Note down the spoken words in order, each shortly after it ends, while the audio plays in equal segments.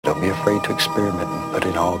Don't be afraid to experiment and put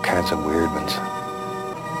in all kinds of weird ones.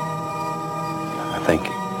 I think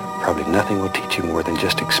probably nothing will teach you more than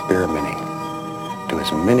just experimenting. Do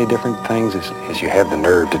as many different things as you have the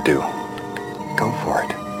nerve to do. Go for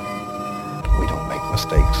it. We don't make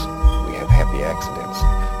mistakes. We have happy accidents.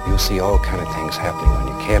 You'll see all kind of things happening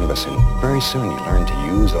on your canvas, and very soon you learn to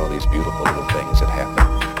use all these beautiful little things that happen.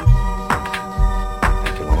 I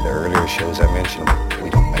think in one of the earlier shows I mentioned,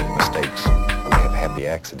 we don't make mistakes. We have happy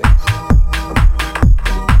accidents.